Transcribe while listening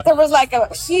There was like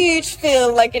a huge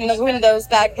field like in the windows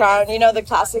background, you know, the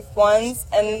classic ones.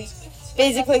 And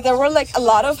basically there were like a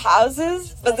lot of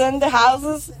houses, but then the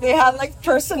houses, they had like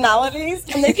personalities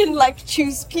and they can like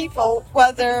choose people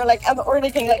whether like, or they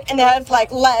can like, and they had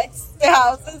like legs, the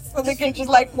houses, so they can just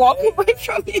like walk away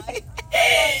from you.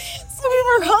 So we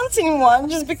were hunting one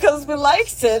just because we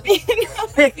liked it, you know?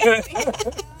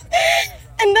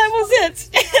 And that was it.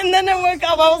 And then I woke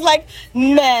up, I was like,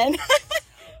 man.